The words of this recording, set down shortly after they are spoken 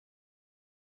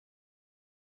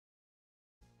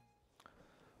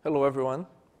Hello, everyone.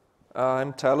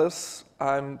 I'm Talis.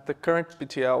 I'm the current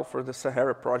PTL for the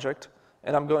Sahara project,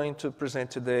 and I'm going to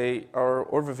present today our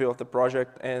overview of the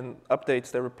project and updates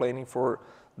that we're planning for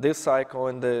this cycle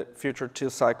and the future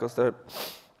 2 cycles that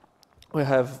we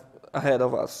have ahead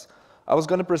of us. I was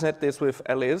going to present this with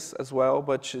Elise as well,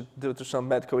 but due to some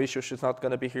medical issues, she's not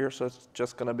going to be here, so it's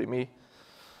just going to be me.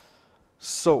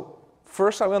 So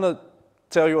first, I'm going to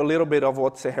tell you a little bit of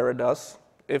what Sahara does.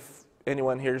 If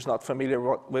anyone here is not familiar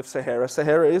with Sahara,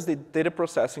 Sahara is the data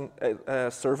processing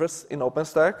service in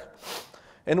OpenStack.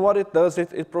 And what it does,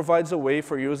 it provides a way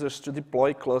for users to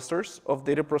deploy clusters of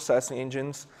data processing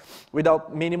engines with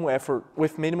minimal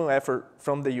effort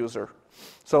from the user.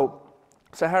 So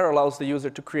Sahara allows the user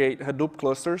to create Hadoop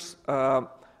clusters,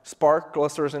 Spark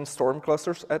clusters, and Storm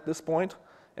clusters at this point,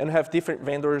 and have different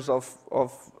vendors of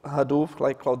Hadoop,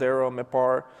 like Cloudera,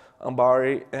 Mapar,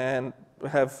 Ambari, and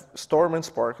have Storm and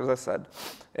Spark, as I said.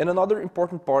 And another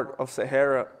important part of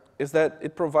Sahara is that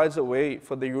it provides a way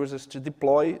for the users to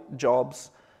deploy jobs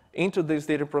into these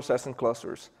data processing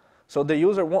clusters. So the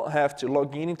user won't have to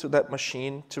log in into that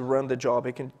machine to run the job.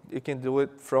 It can do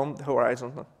it from the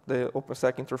horizon, the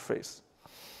OpenStack interface.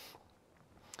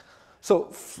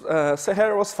 So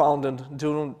Sahara was founded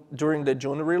during the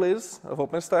June release of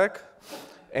OpenStack.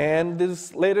 And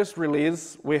this latest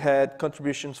release, we had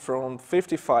contributions from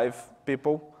 55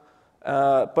 people.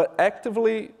 But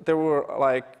actively, there were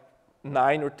like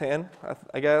 9 or 10,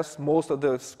 I guess. Most of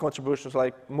the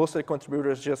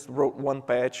contributors just wrote one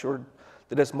patch or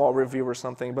did a small review or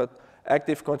something. But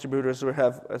active contributors, we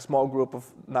have a small group of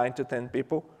 9 to 10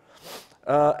 people.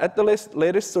 At the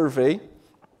latest survey,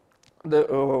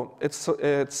 it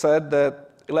said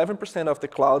that 11% of the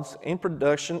clouds in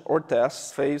production or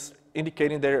test phase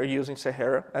indicating they are using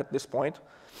Sahara at this point.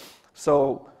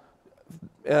 So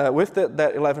with that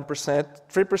 11%,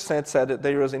 3% said that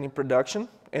they're using in production,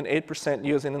 and 8%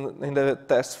 using in the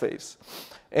test phase.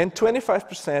 And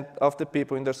 25% of the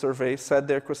people in the survey said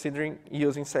they're considering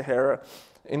using Sahara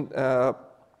in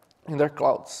their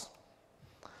clouds.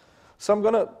 So I'm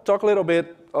going to talk a little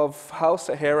bit of how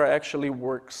Sahara actually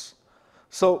works.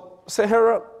 So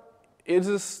Sahara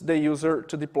uses the user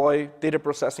to deploy data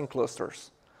processing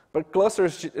clusters. But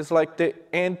clusters is like the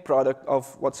end product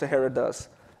of what Sahara does.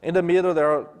 In the middle, there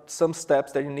are some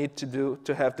steps that you need to do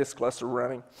to have this cluster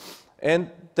running. And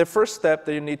the first step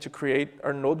that you need to create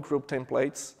are node group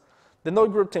templates. The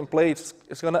node group templates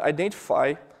is going to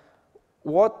identify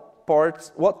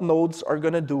what nodes are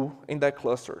going to do in that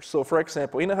cluster. So for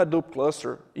example, in a Hadoop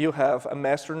cluster, you have a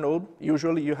master node.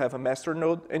 Usually you have a master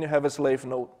node and you have a slave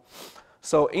node.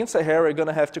 So in Sahara, you're going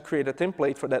to have to create a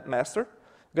template for that master.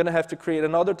 You're going to have to create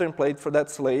another template for that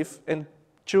slave and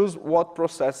choose what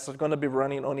processes are going to be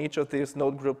running on each of these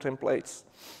node group templates.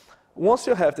 Once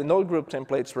you have the node group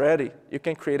templates ready, you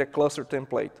can create a cluster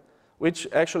template, which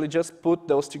actually just put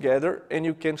those together, and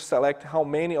you can select how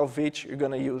many of each you're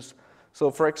going to use.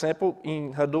 So for example,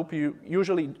 in Hadoop, you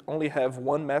usually only have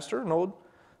one master node,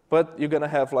 but you're going to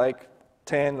have like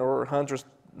 10 or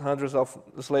hundreds of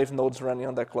slave nodes running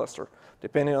on that cluster,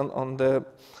 depending on the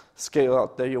scale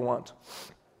out that you want.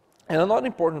 And another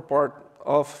important part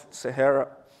of Sahara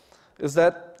is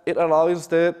that it allows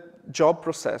the job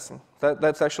processing.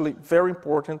 That's actually very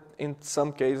important in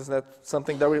some cases. That's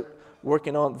something that we're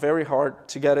working on very hard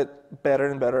to get it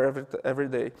better and better every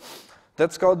day.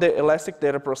 That's called the elastic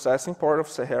data processing part of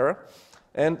Sahara.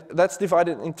 And that's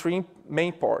divided in 3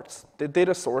 main parts. The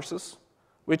data sources,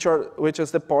 which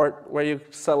is the part where you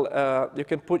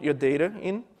can put your data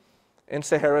in, and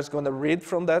Sahara is going to read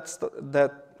from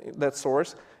that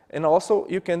source. And also,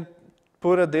 you can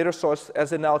put a data source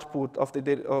as an output of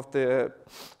the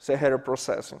Sahara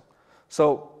processing.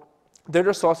 So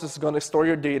data source is going to store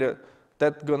your data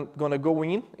that's going to go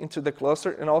into the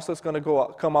cluster, and also it's going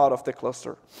to come out of the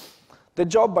cluster. The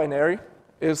job binary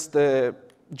is the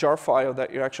jar file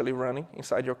that you're actually running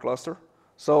inside your cluster.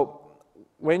 So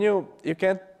when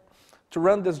to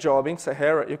run this job in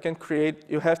Sahara,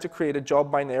 you have to create a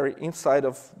job binary inside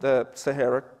of the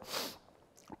Sahara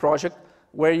project,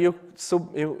 where you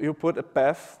put a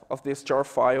path of this jar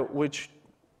file, which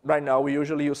right now we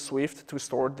usually use Swift to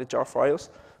store the jar files.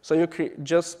 So you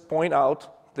just point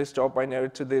out this job binary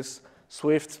to this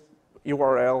Swift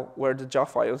URL where the jar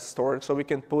file is stored, so we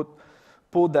can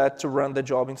pull that to run the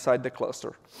job inside the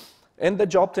cluster. And the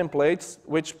job templates,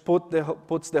 which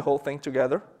puts the whole thing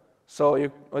together.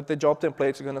 So with the job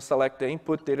templates, you're going to select the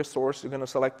input data source, you're going to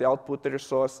select the output data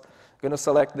source, you're going to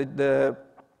select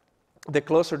the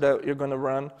cluster that you're going to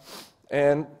run,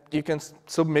 and you can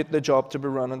submit the job to be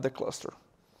run in the cluster.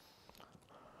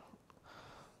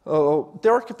 The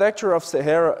architecture of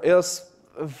Sahara is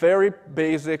a very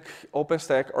basic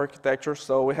OpenStack architecture.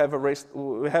 So we have a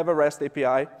REST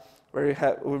API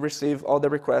where we receive all the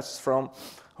requests from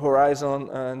Horizon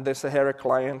and the Sahara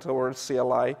client or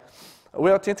CLI.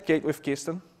 We authenticate with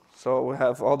Keystone. So we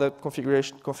have all the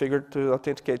configuration configured to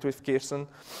authenticate with Keystone.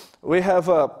 We have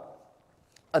a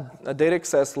data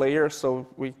access layer, so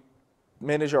we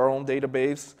manage our own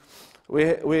database.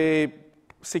 We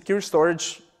secure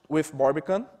storage with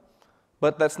Barbican,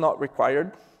 but that's not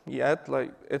required yet.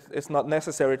 Like it's not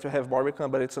necessary to have Barbican,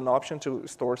 but it's an option to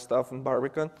store stuff in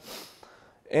Barbican.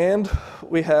 And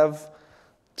we have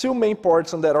two main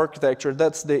parts on that architecture.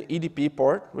 That's the EDP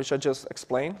part, which I just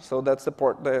explained. So that's the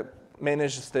part that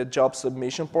manages the job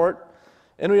submission part.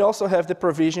 And we also have the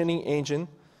provisioning engine,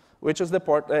 which is the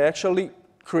part that actually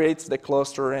creates the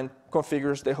cluster and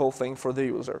configures the whole thing for the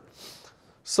user.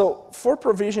 So for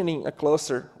provisioning a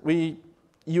cluster, we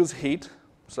use heat.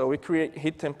 So we create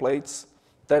heat templates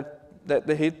that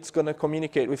the heat's going to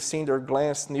communicate with Cinder,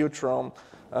 Glance, Neutron,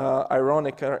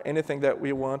 Ironic, or anything that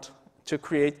we want to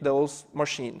create those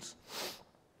machines.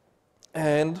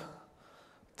 And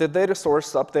the data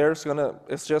source up there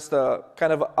is just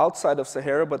kind of outside of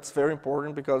Sahara, but it's very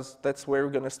important because that's where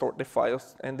we're going to store the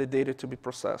files and the data to be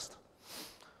processed.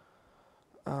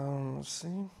 Let's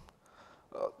see.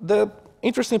 The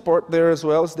interesting part there as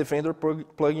well is the vendor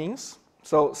plugins.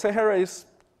 So Sahara is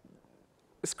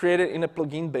created in a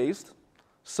plugin based.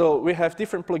 So we have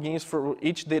different plugins for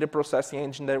each data processing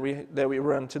engine that we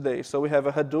run today. So we have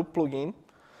a Hadoop plugin.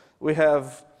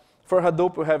 For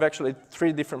Hadoop, we have actually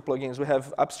 3 different plugins. We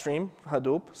have Upstream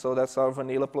Hadoop, so that's our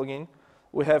vanilla plugin.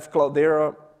 We have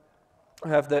Cloudera, we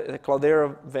have the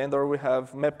Cloudera vendor, we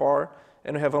have Mapr,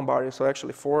 and we have Ambari. So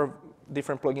actually 4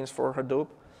 different plugins for Hadoop.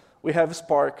 We have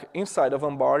Spark inside of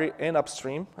Ambari and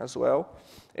Upstream as well.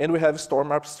 And we have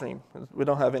Storm Upstream. We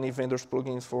don't have any vendors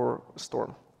plugins for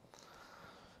Storm.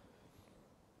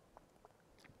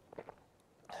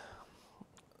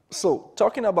 So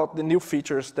talking about the new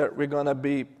features that we're going to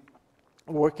be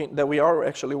that we are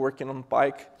actually working on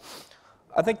Pike,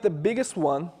 I think the biggest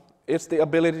one is the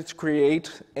ability to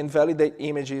create and validate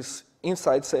images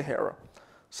inside Sahara.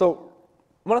 So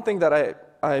one thing that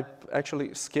I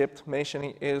actually skipped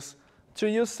mentioning is to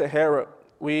use Sahara,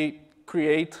 we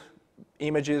create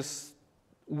images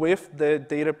with the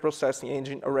data processing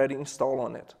engine already installed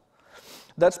on it.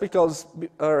 That's because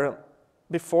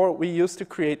before we used to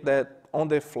create that on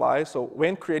the fly. So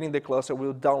when creating the cluster,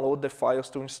 we'll download the files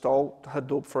to install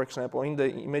Hadoop, for example, in the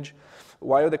image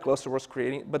while the cluster was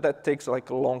creating. But that takes like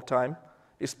a long time,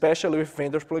 especially with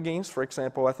vendor plugins. For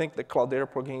example, I think the Cloudera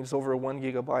plugin is over 1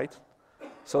 gigabyte.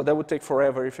 So that would take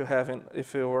forever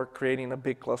if you were creating a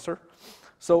big cluster.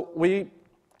 So we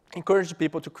encourage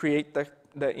people to create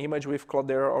the image with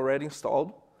Cloudera already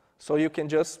installed. So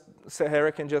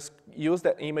Sahara can just use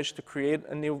that image to create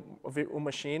a new virtual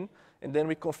machine, and then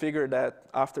we configure that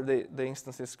after the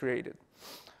instance is created.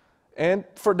 And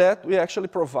for that, we actually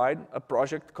provide a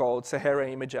project called Sahara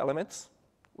Image Elements,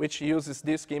 which uses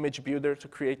Disk Image Builder to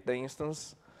create the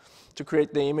instance, to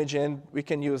create the image, and we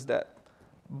can use that.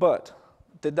 But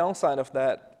the downside of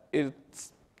that,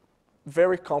 it's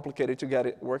very complicated to get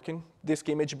it working. Disk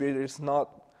Image Builder is not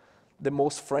the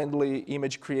most friendly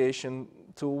image creation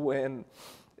tool, and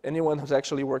anyone who's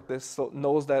actually worked this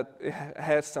knows that it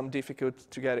has some difficulty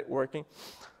to get it working.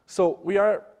 So we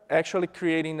are actually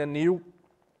creating a new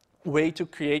way to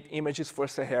create images for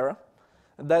Sahara.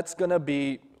 And that's going to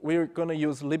be, we're going to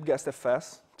use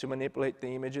libguessfs to manipulate the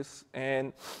images.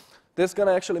 And this is going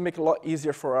to actually make it a lot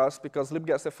easier for us because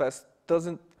libguessfs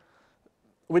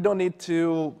we don't need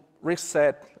to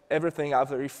reset everything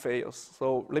after it fails.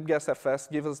 So libguessfs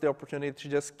gives us the opportunity to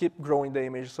just keep growing the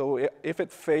image. So if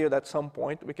it failed at some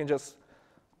point, we can just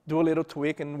do a little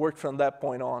tweak and work from that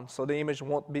point on. So the image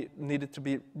won't be needed to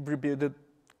be rebuilt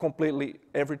completely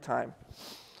every time.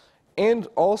 And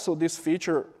also this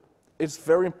feature is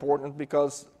very important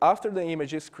because after the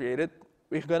image is created,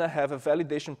 we're going to have a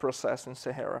validation process in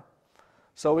Sahara.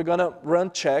 So we're going to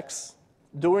run checks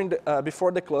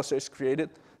before the cluster is created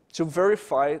to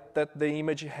verify that the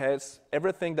image has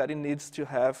everything that it needs to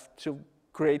have to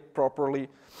create properly,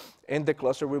 and the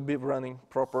cluster will be running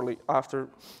properly after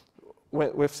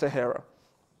with Sahara.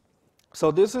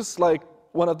 So this is like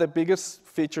one of the biggest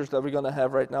features that we're going to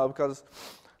have right now because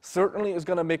certainly it's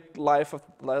going to make the life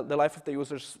of the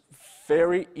users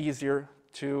very easier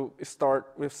to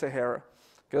start with Sahara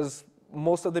because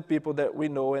most of the people that we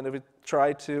know and we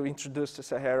try to introduce to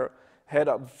Sahara had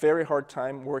a very hard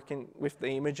time working with the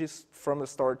images from the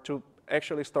start to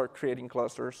actually start creating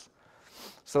clusters.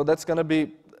 So that's going to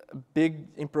be a big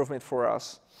improvement for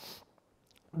us.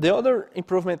 The other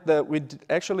improvement that we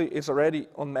actually is already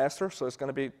on master, so it's going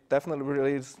to be definitely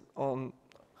released on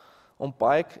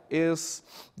Pike, is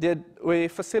that we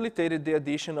facilitated the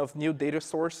addition of new data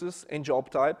sources and job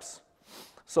types.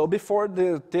 So before,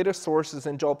 the data sources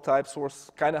and job types was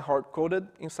kind of hard-coded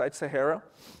inside Sahara.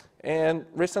 And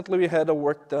recently we had a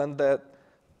work done that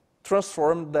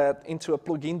transformed that into a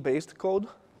plugin-based code.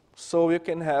 So you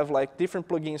can have like different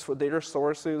plugins for data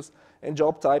sources and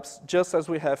job types, just as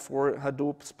we have for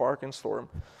Hadoop, Spark, and Storm.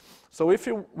 So if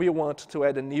we want to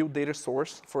add a new data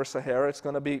source for Sahara, it's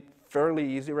going to be fairly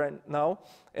easy right now.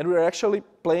 And we're actually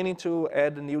planning to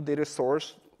add a new data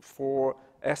source for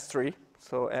S3.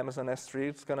 So Amazon S3,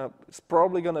 it's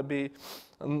probably going to be,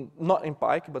 not in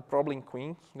Pike, but probably in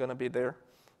Queen. It's going to be there.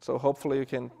 So hopefully you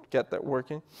can get that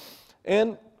working.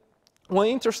 And one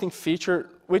interesting feature,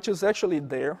 which is actually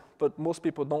there, but most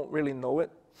people don't really know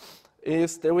it,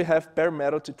 is that we have bare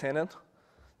metal to tenant,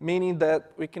 meaning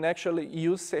that we can actually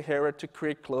use Sahara to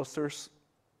create clusters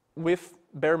with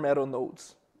bare metal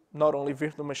nodes, not only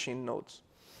virtual machine nodes.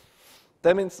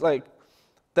 That means like,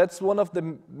 that's one of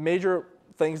the major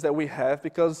things that we have,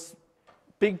 because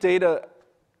big data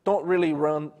don't really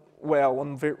run well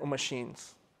on virtual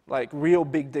machines. Like real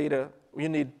big data, you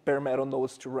need bare metal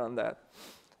nodes to run that.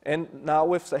 And now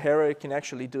with Sahara, you can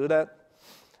actually do that.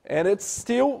 And it's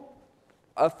still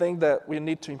a thing that we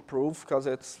need to improve, because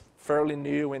it's fairly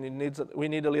new and we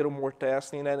need a little more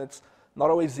testing, and it's not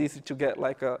always easy to get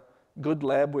like a good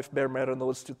lab with bare metal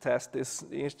nodes to test this,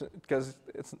 because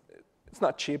it's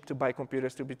not cheap to buy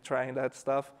computers to be trying that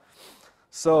stuff.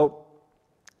 So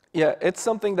yeah, it's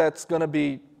something that's going to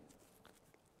be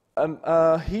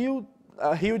a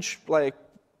huge like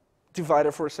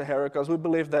divider for Sahara, because we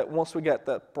believe that once we get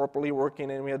that properly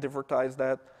working and we advertise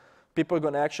that, people are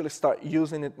going to actually start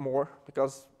using it more,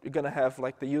 because you're going to have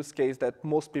like the use case that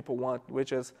most people want,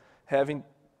 which is having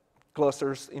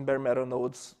clusters in bare metal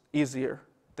nodes easier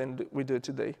than we do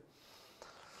today.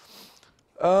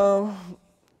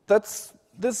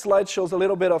 This slide shows a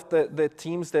little bit of the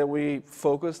teams that we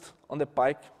focused on the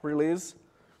Pike release.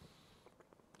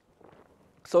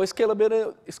 So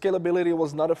scalability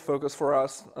was not a focus for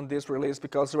us on this release,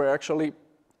 because we're actually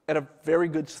at a very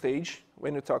good stage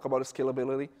when we talk about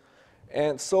scalability.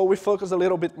 And so we focus a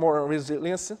little bit more on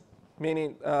resilience,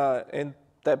 meaning, and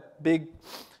that big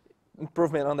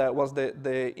improvement on that was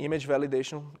the image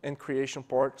validation and creation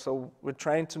part. So we're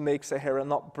trying to make Sahara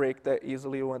not break that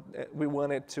easily. We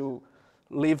wanted to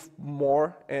leave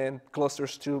more and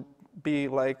clusters to be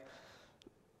like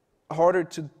harder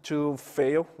to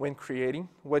fail when creating,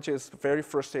 which is very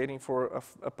frustrating for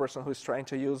a person who's trying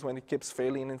to use when it keeps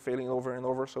failing and failing over and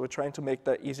over. So we're trying to make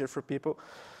that easier for people.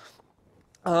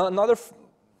 Another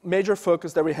major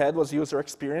focus that we had was user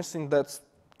experience, and that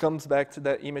comes back to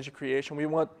that image creation.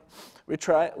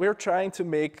 We're trying to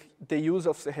make the use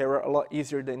of Sahara a lot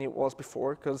easier than it was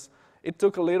before, because it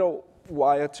took a little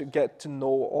while to get to know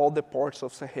all the parts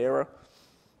of Sahara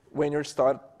when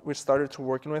we started to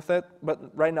working with it. But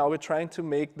right now we're trying to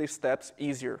make the steps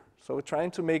easier. So we're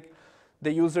trying to make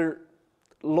the user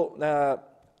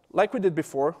like we did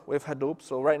before with Hadoop.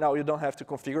 So right now you don't have to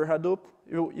configure Hadoop.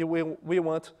 We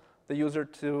want the user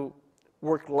to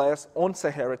work less on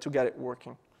Sahara to get it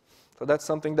working. So that's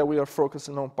something that we are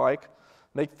focusing on Pike,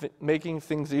 making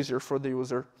things easier for the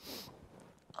user.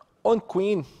 On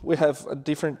Queen, we have a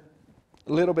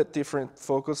little bit different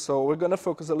focus. So we're going to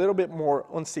focus a little bit more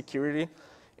on security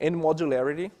and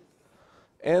modularity.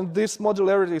 And this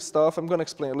modularity stuff I'm going to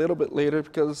explain a little bit later,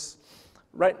 because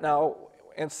right now,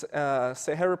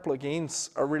 Sahara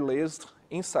plugins are released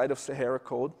inside of Sahara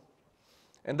code.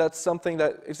 And that's something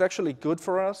that is actually good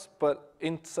for us, but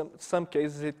in some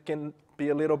cases it can be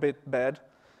a little bit bad,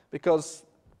 because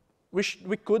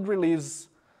we could release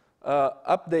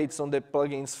updates on the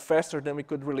plugins faster than we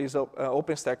could release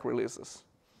OpenStack releases.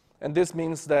 And this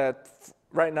means that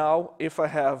right now, if I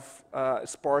have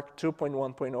Spark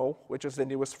 2.1.0, which is the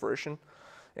newest version,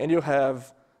 and you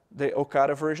have the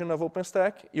Okada version of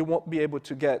OpenStack, you won't be able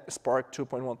to get Spark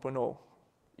 2.1.0.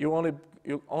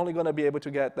 You're only going to be able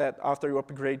to get that after you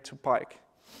upgrade to Pike.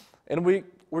 And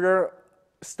we're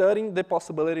studying the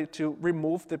possibility to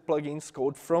remove the plugins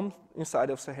code from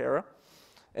inside of Sahara.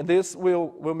 And this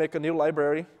will make a new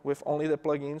library with only the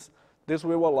plugins. This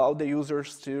will allow the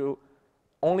users to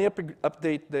only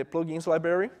update the plugins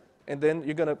library, and then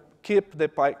you're going to keep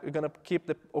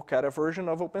the Okada version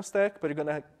of OpenStack, but you're going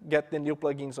to get the new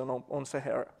plugins on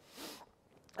Sahara.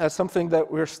 That's something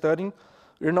that we're studying.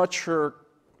 We're not sure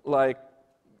like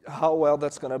how well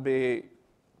that's going to be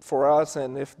for us,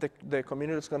 and if the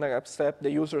community is going to accept,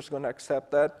 the user is going to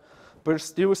accept that. But we're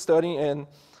still studying and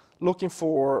looking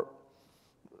for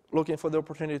looking for the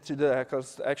opportunity to do that,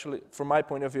 because actually, from my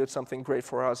point of view, it's something great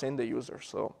for us and the user.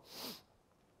 So,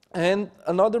 and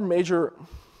another major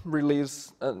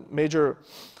release, major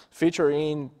feature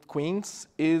in Queens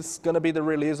is going to be the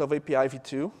release of API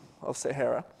v2 of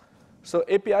Sahara. So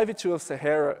API v2 of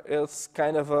Sahara is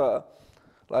kind of a,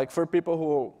 like for people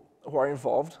who are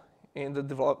involved in the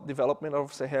development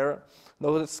of Sahara,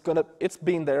 know it's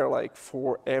been there like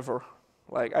forever.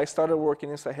 Like I started working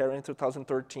in Sahara in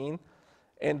 2013,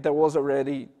 and there was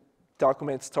already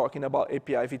documents talking about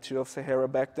API v2 of Sahara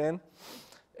back then,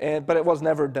 but it was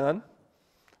never done.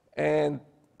 And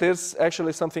this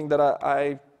actually something that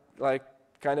I like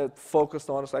kind of focused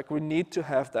on. It's like we need to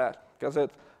have that, because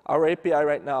our API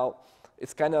right now,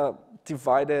 it's kind of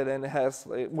divided, and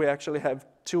we actually have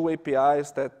two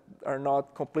APIs that are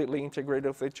not completely integrated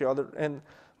with each other, and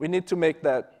we need to make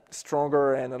that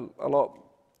stronger and a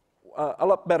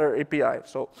lot better API.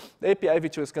 So the API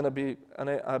v2 is going to be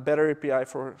a better API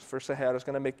for Sahara. It's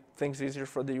going to make things easier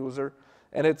for the user,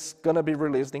 and it's going to be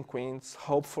released in Queens.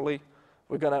 Hopefully,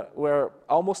 we're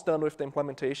almost done with the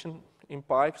implementation in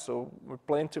Pike, so we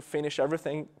plan to finish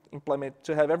everything,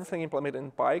 have everything implemented in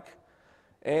Pike,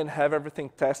 and have everything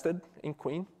tested in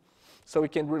Queen, so we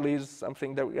can release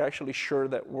something that we're actually sure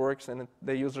that works and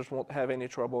the users won't have any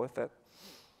trouble with that.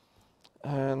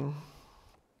 And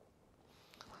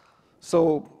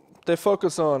so they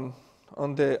focus on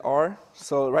the R.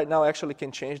 So right now I actually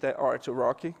can change that R to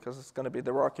Rocky, because it's going to be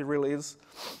the Rocky release.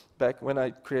 Back when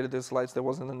I created these slides, there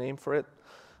wasn't a name for it.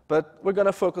 But we're going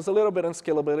to focus a little bit on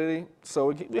scalability.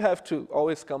 So we have to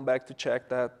always come back to check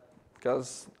that,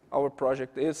 because our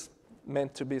project is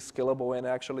meant to be scalable and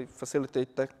actually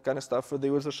facilitate that kind of stuff for the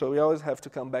user. So we always have to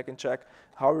come back and check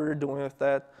how we're doing with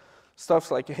that. Stuff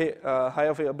like high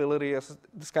availability,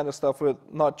 this kind of stuff, we're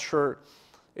not sure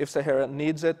if Sahara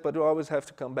needs it, but we always have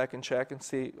to come back and check and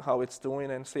see how it's doing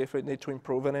and see if we need to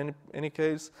improve in any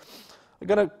case. We're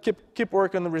going to keep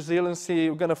working on the resiliency.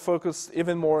 We're going to focus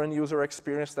even more on user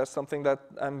experience. That's something that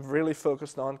I'm really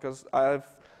focused on, because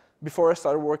before I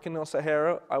started working on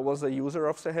Sahara, I was a user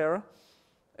of Sahara.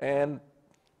 And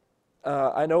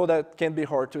I know that can be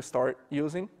hard to start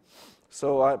using.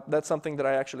 So that's something that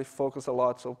I actually focus a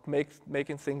lot. So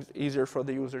making things easier for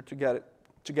the user to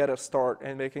get a start,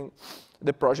 and making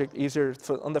the project easier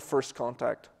on the first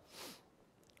contact.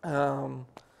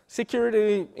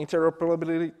 Security,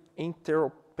 interoperability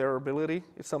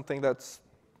is something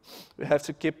we have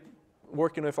to keep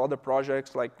working with other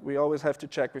projects. Like we always have to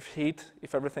check with Heat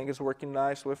if everything is working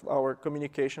nice with our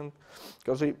communication,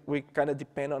 because we kind of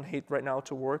depend on Heat right now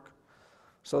to work.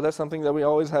 So that's something that we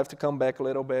always have to come back a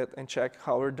little bit and check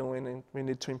how we're doing, and we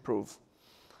need to improve.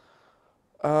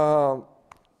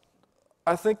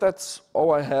 I think that's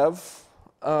all I have.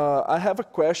 I have a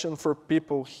question for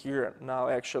people here now,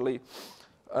 actually.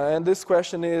 And this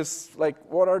question is, like,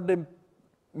 what are the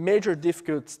major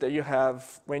difficulties that you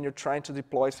have when you're trying to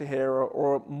deploy Sahara,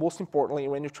 or most importantly,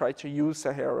 when you try to use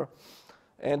Sahara?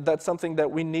 And that's something that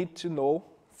we need to know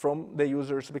from the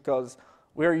users, because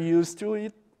we are used to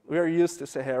it. We are used to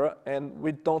Sahara, and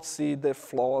we don't see the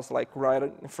flaws like right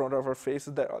in front of our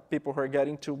faces that people who are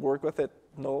getting to work with it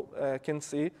can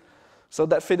see. So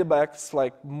that feedback is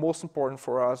like most important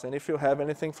for us. And if you have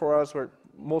anything for us,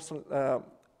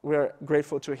 we're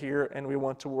grateful to hear, and we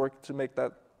want to work to make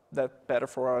that better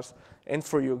for us and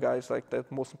for you guys, like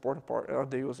that most important part of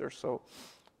the user. So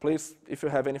please, if you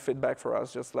have any feedback for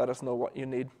us, just let us know what you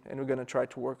need, and we're going to try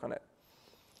to work on it.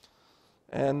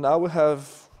 And now we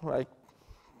have like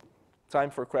time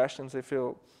for questions. If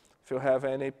you have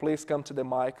any, please come to the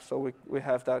mic, so we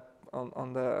have that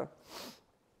on the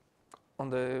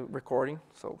recording.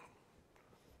 So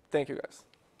thank you, guys.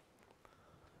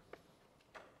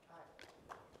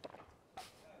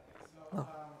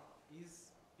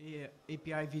 Is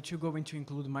API v2 going to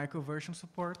include microversion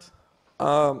support?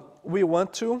 We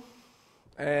want to,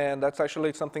 and that's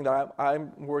actually something that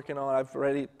I'm working on. I've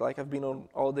been on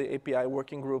all the API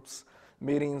working groups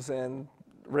meetings and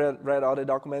read all the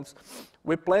documents.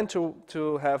 We plan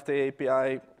to have the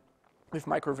API with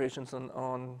microversions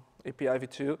on API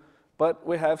v2, but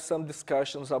we have some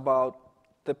discussions about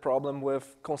the problem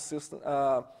with consistent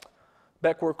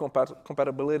backward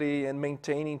compatibility and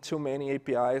maintaining too many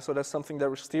APIs. So that's something that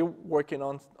we're still working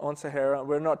on Sahara.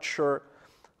 We're not sure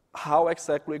how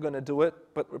exactly we're going to do it,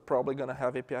 but we're probably going to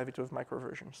have API v2 with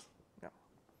microversions. Yeah.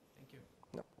 Thank you.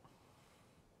 Yep.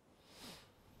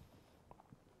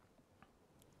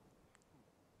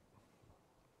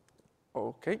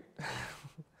 Okay.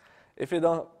 If you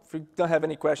don't have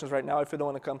any questions right now, if you don't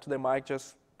want to come to the mic,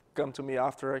 just come to me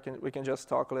after. We can just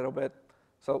talk a little bit.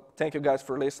 So thank you guys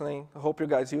for listening. I hope you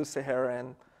guys use Sahara,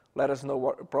 and let us know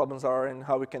what problems are and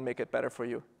how we can make it better for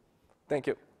you. Thank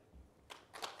you.